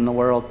happening in the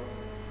world.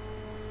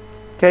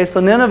 Okay,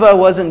 so Nineveh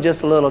wasn't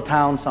just a little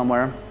town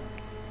somewhere.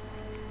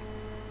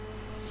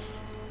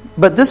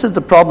 But this is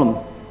the problem.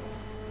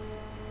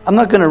 I'm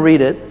not going to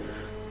read it.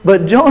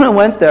 But Jonah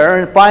went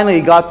there and finally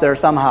he got there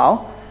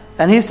somehow.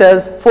 And he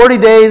says, 40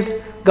 days,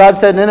 God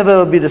said Nineveh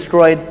would be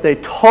destroyed. They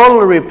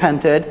totally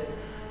repented.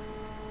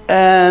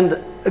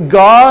 And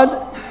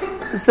God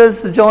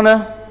says to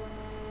Jonah,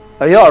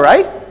 are you all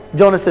right?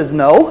 Jonah says,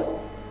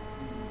 no.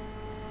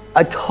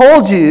 I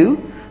told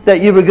you that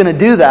you were going to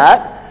do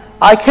that.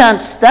 I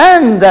can't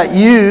stand that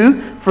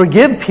you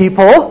forgive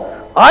people.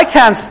 I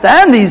can't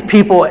stand these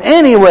people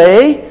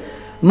anyway.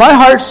 My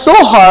heart's so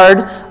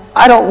hard,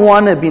 I don't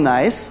want to be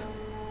nice.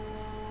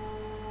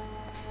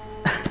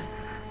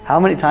 How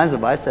many times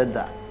have I said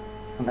that?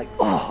 I'm like,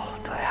 oh,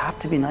 do I have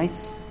to be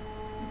nice?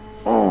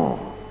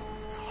 Oh,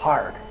 it's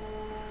hard.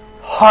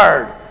 It's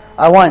hard.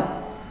 I want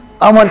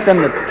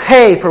them to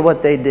pay for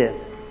what they did.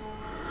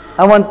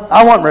 I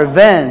want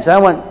revenge. I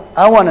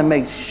want to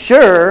make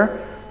sure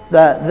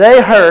that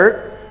they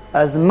hurt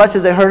as much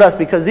as they hurt us,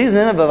 because these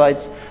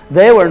Ninevites,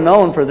 they were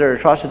known for their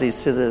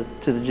atrocities to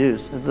the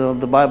Jews. The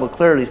Bible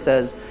clearly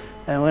says,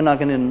 and we're not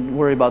going to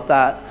worry about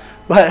that.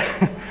 But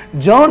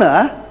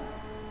Jonah,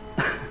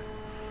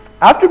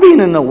 after being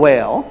in the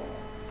whale,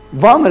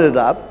 vomited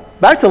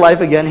up, back to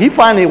life again, he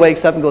finally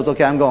wakes up and goes,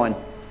 okay, I'm going.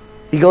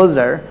 He goes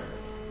there,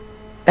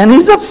 and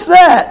he's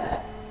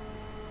upset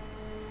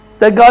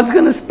that God's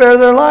going to spare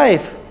their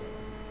life.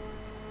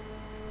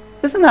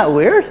 Isn't that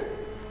weird?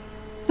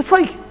 It's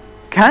like,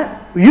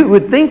 you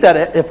would think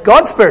that if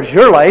God spares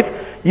your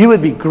life, you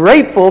would be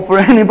grateful for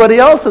anybody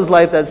else's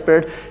life that's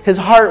spared. His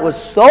heart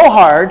was so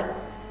hard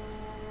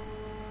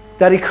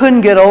that he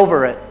couldn't get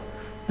over it.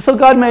 So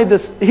God made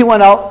this, he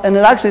went out, and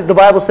actually the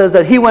Bible says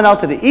that he went out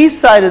to the east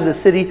side of the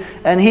city,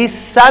 and he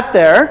sat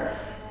there,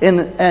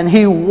 and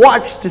he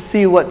watched to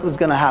see what was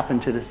going to happen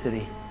to the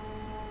city.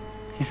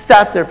 He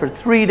sat there for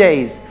 3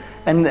 days.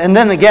 And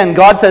then again,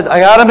 God said,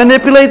 I got to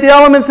manipulate the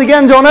elements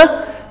again,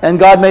 Jonah. And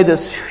God made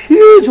this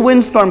huge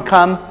windstorm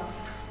come,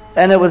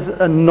 and it was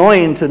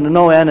annoying to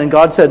no end. And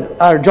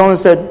Jonah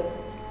said,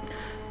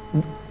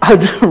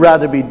 I'd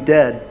rather be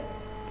dead.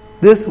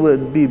 This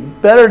would be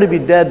better to be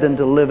dead than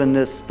to live in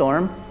this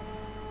storm.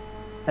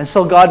 And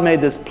so God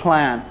made this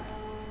plant.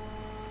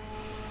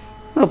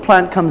 The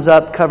plant comes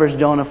up, covers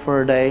Jonah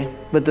for a day,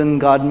 but then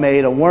God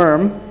made a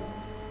worm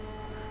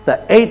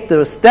that ate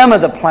the stem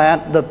of the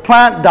plant. The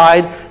plant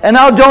died, and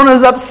now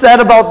Jonah's upset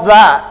about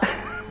that.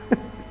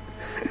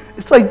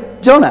 It's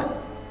like, Jonah,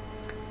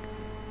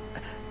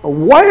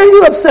 why are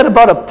you upset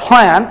about a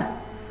plant,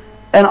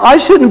 and I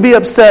shouldn't be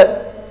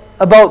upset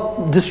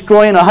about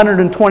destroying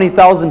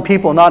 120,000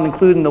 people, not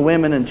including the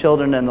women and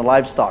children and the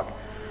livestock?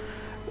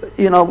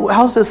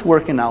 How's this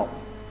working out?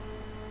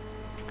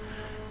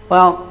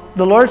 Well,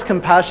 the Lord's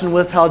compassion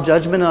withheld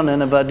judgment on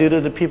Nineveh due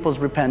to the people's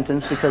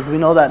repentance, because we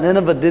know that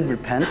Nineveh did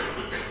repent.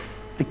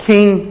 The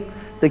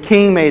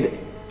king made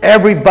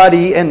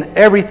everybody and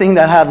everything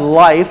that had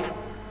life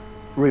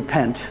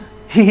repent.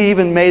 He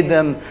even made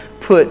them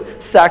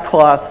put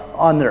sackcloth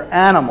on their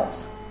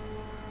animals.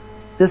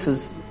 I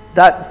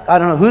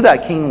don't know who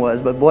that king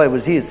was, but boy,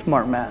 was he a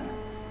smart man.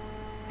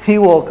 He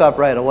woke up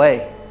right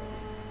away.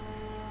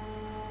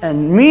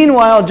 And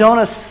meanwhile,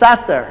 Jonah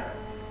sat there,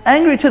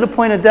 angry to the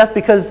point of death,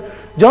 because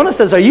Jonah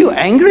says, are you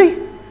angry?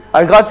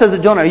 Or God says to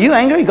Jonah, are you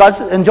angry?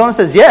 And Jonah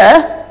says,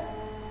 yeah.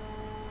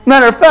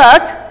 Matter of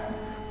fact,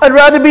 I'd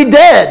rather be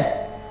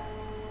dead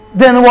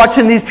than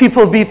watching these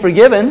people be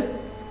forgiven.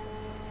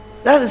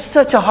 That is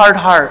such a hard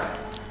heart.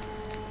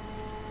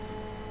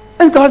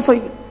 And God's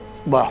like,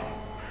 well,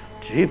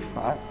 gee,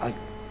 I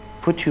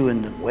put you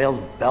in the whale's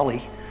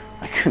belly.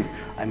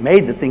 I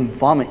made the thing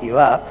vomit you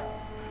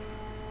up.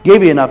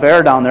 Gave you enough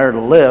air down there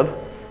to live.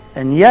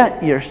 And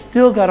yet, you're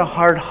still got a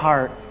hard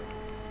heart.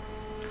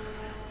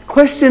 The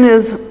question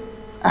is,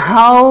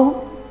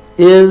 how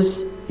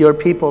is your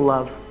people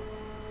loved?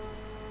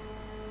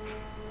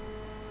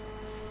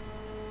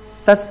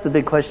 That's the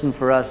big question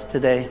for us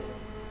today.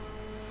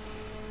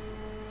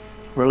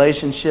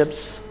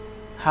 Relationships,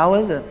 how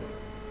is it?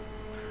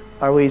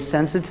 Are we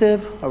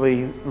sensitive? Are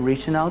we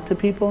reaching out to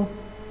people?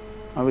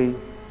 Are we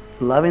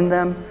loving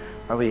them?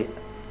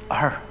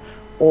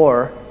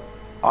 Or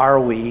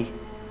are we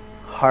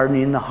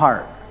hardening the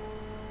heart?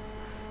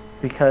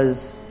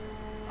 Because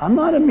I'm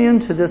not immune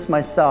to this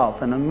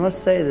myself, and I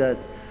must say that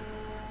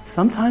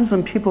sometimes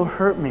when people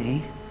hurt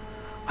me,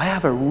 I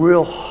have a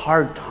real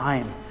hard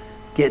time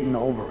getting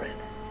over it.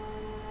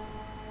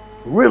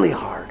 Really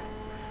hard.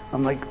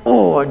 I'm like,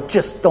 oh, I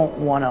just don't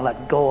want to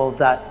let go of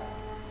that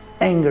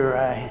anger.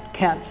 I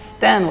can't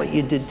stand what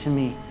you did to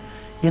me.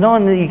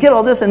 And you get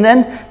all this, and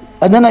then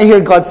I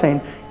hear God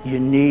saying, you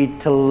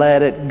need to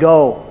let it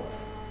go.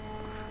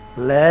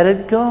 Let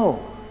it go.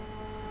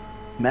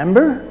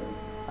 Remember?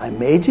 I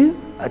made you.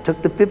 I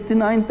took the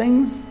 59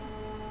 things.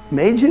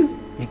 Made you.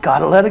 You got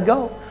to let it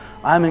go.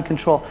 I'm in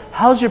control.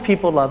 How's your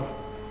people loved?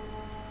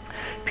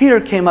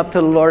 Peter came up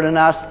to the Lord and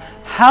asked,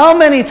 how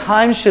many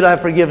times should I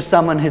forgive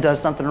someone who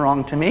does something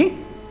wrong to me?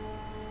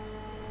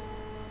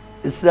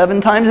 Is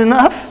 7 times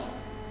enough?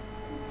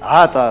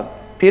 I thought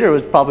Peter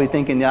was probably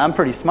thinking, yeah, I'm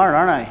pretty smart,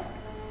 aren't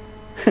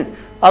I?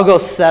 I'll go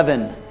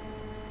 7.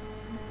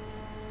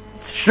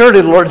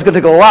 Surely the Lord's going to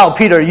go, wow,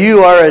 Peter,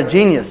 you are a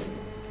genius.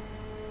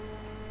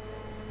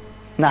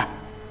 Nah.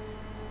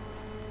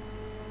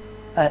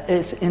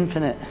 It's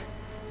infinite.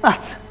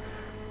 Not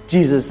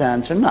Jesus'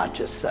 answer, not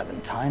just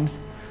 7 times.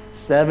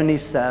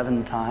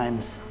 77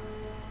 times.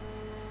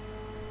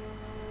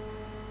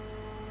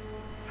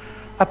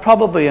 I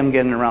probably am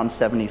getting around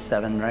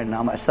 77 right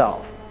now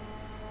myself.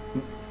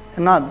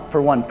 And not for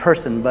one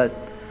person, but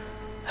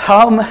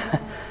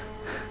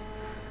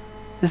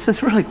this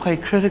is really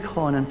quite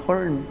critical and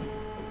important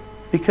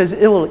because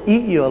it will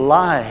eat you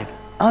alive.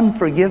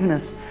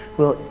 Unforgiveness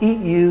will eat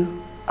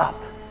you up.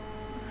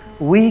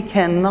 We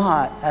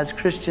cannot, as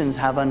Christians,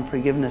 have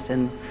unforgiveness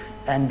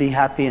and be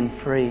happy and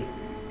free.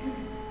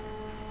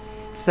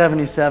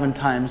 77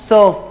 times.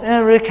 So,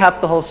 recap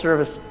the whole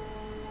service.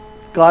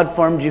 God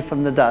formed you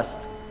from the dust.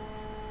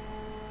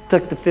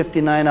 Took the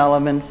 59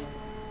 elements,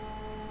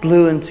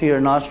 blew into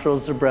your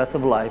nostrils the breath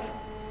of life.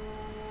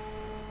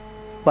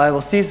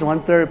 Bible says, Psalm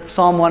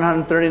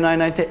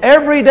 139:19.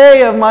 Every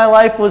day of my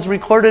life was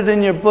recorded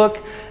in your book.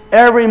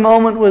 Every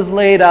moment was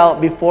laid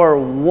out before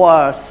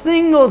a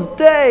single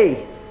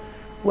day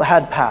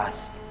had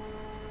passed.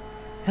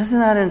 Isn't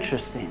that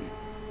interesting?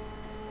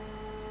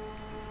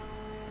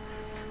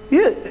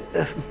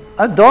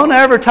 Don't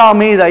ever tell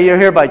me that you're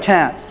here by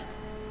chance.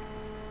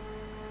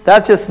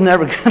 That's just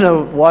never going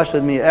to wash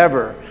with me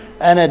ever.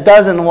 And it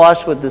doesn't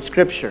wash with the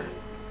Scripture.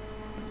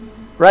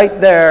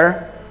 Right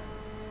there,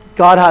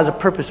 God has a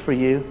purpose for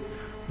you.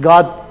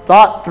 God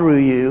thought through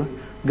you.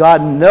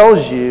 God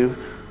knows you.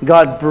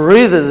 God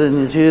breathed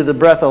into you the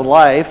breath of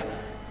life.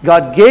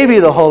 God gave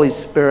you the Holy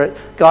Spirit.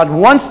 God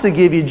wants to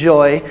give you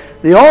joy.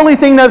 The only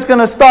thing that's going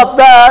to stop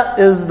that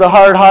is the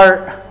hard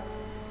heart.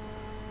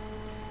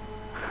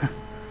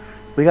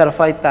 We got to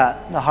fight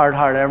that, the hard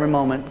heart, every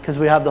moment, because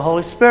we have the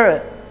Holy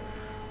Spirit.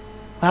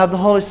 We have the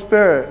Holy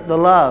Spirit, the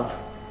love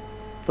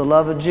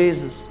of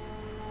Jesus.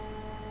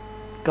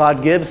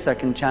 God gives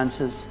second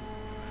chances.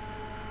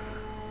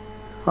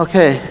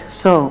 Okay,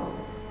 so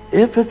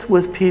if it's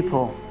with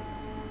people,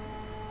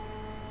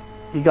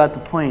 you got the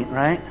point,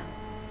 right?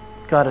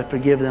 Got to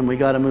forgive them. We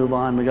got to move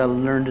on. We got to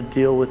learn to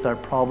deal with our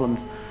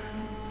problems.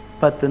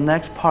 But the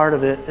next part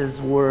of it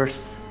is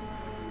worse,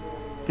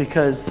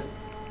 because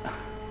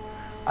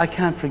I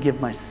can't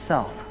forgive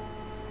myself.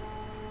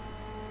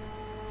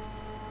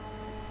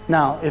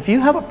 Now, if you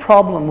have a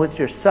problem with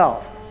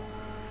yourself,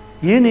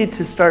 you need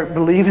to start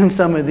believing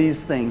some of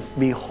these things.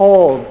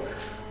 Behold,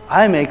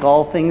 I make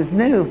all things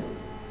new.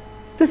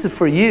 This is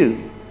for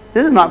you.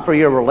 This is not for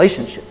your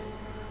relationship.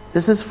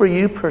 This is for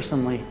you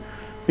personally.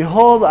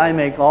 Behold, I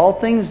make all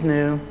things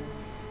new.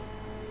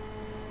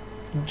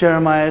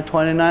 Jeremiah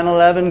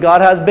 29:11.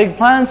 God has big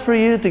plans for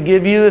you to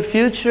give you a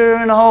future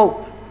and a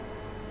hope.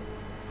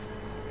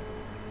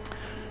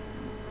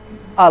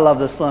 I love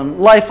this one.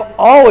 Life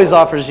always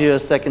offers you a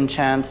second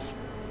chance,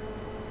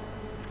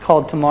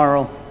 called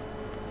tomorrow.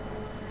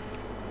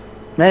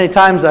 Many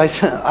times I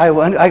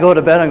go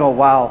to bed and go,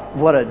 wow,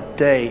 what a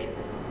day.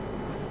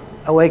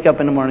 I wake up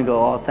in the morning and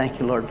go, oh, thank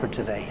you, Lord, for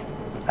today.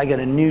 I get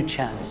a new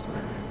chance.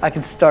 I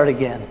can start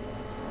again.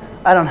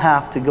 I don't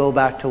have to go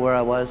back to where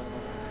I was.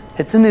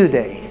 It's a new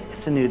day.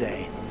 It's a new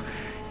day.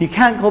 You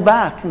can't go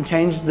back and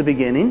change the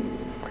beginning,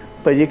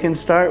 but you can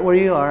start where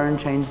you are and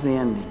change the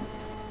ending.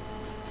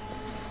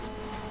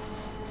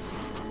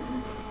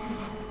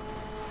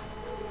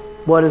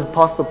 What does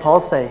Apostle Paul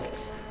say?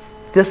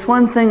 This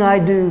one thing I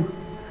do,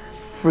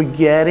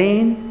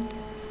 forgetting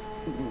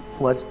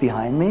what's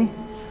behind me,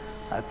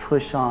 I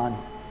push on.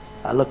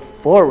 I look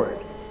forward.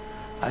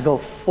 I go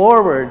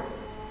forward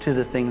to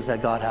the things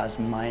that God has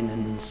in mind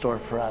and in store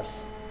for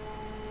us.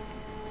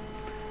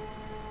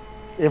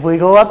 If we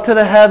go up to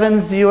the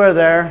heavens, you are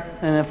there.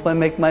 And if I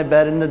make my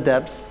bed in the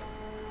depths,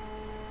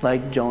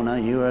 like Jonah,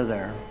 you are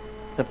there.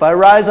 If I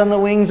rise on the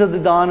wings of the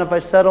dawn, if I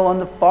settle on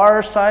the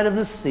far side of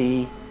the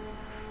sea,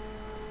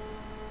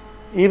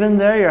 even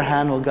there your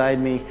hand will guide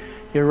me.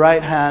 Your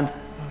right hand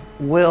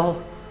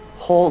will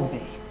hold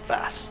me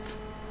fast.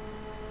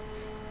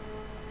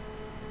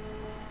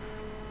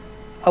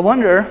 I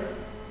wonder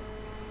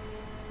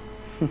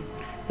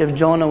if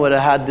Jonah would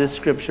have had this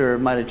scripture, it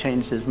might have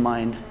changed his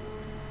mind.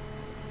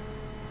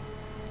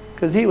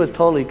 Because he was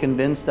totally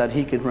convinced that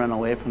he could run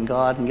away from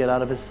God and get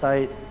out of his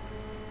sight.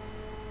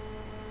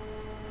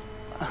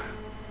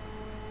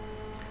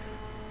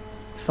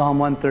 Psalm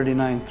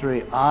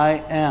 139:3.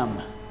 I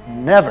am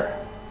never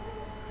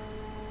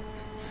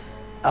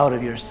out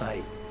of your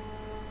sight.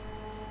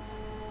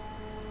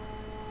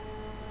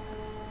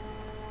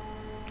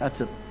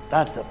 That's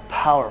a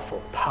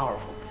powerful,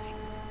 powerful thing.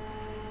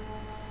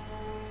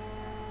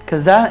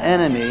 Because that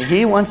enemy,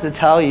 he wants to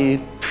tell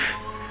you,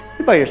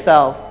 you're by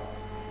yourself.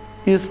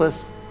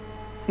 Useless.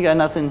 You got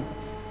nothing.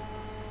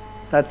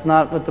 That's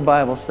not what the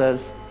Bible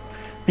says.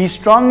 Be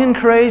strong and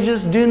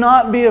courageous. Do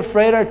not be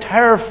afraid or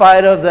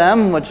terrified of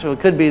them, which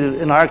could be,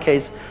 in our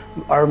case,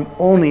 our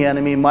only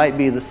enemy might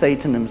be the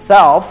Satan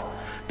himself.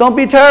 Don't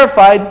be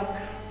terrified,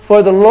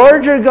 For the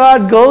Lord your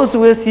God goes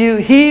with you.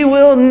 He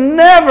will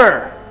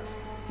never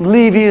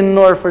leave you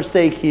nor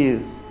forsake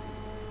you.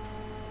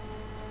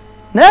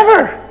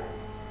 Never.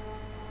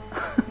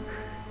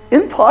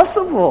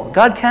 Impossible.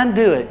 God can't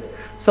do it.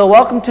 So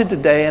welcome to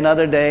today,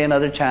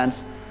 another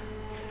chance.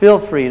 Feel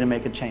free to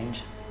make a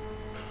change.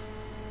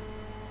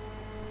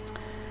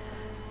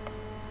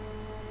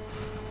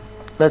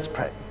 Let's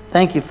pray.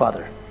 Thank you,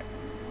 Father.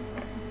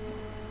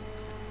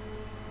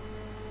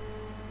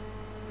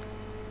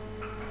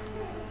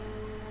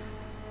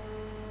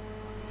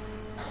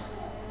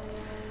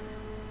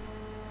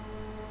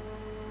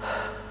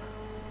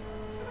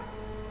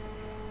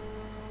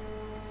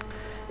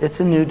 It's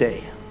a new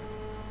day.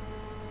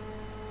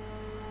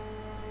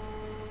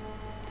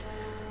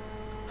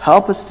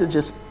 Help us to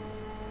just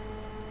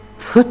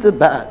put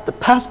the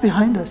past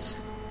behind us.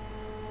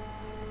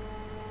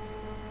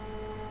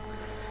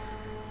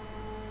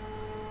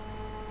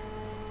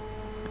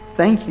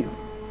 Thank you.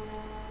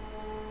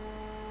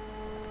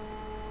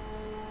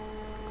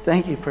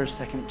 Thank you for a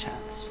second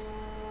chance.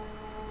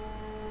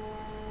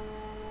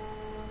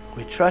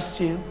 We trust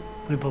you.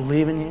 We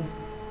believe in you.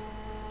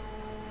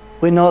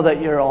 We know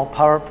that you're all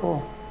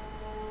powerful.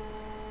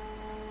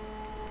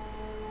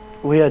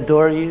 We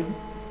adore you.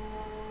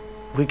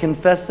 We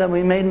confess that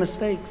we made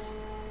mistakes.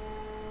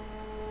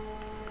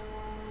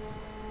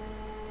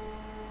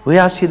 We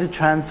ask you to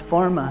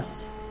transform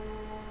us.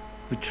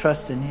 We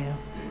trust in you.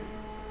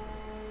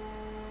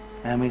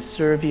 And we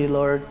serve you,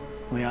 Lord.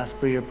 We ask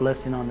for your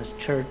blessing on this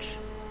church,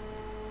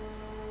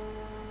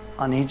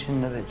 on each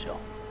individual.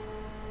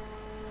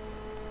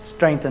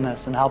 Strengthen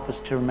us and help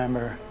us to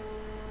remember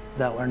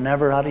that we're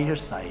never out of your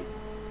sight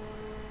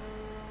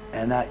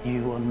and that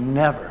you will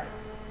never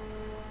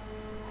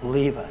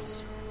leave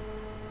us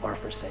or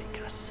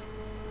forsake us.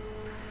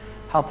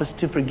 Help us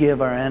to forgive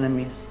our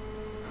enemies.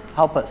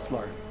 Help us,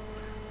 Lord.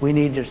 We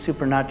need your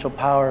supernatural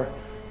power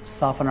to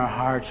soften our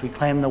hearts. We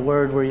claim the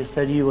word where you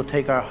said you will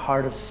take our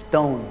heart of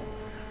stone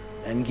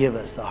and give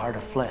us a heart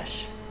of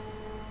flesh.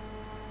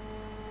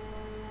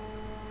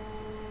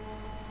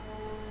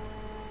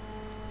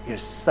 You're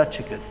such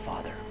a good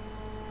Father.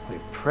 We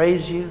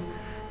praise you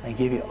and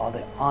give you all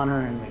the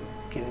honor, and we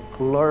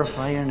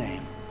glorify your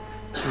name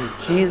through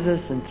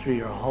Jesus and through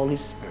your Holy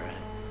Spirit.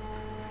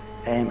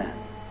 Amen.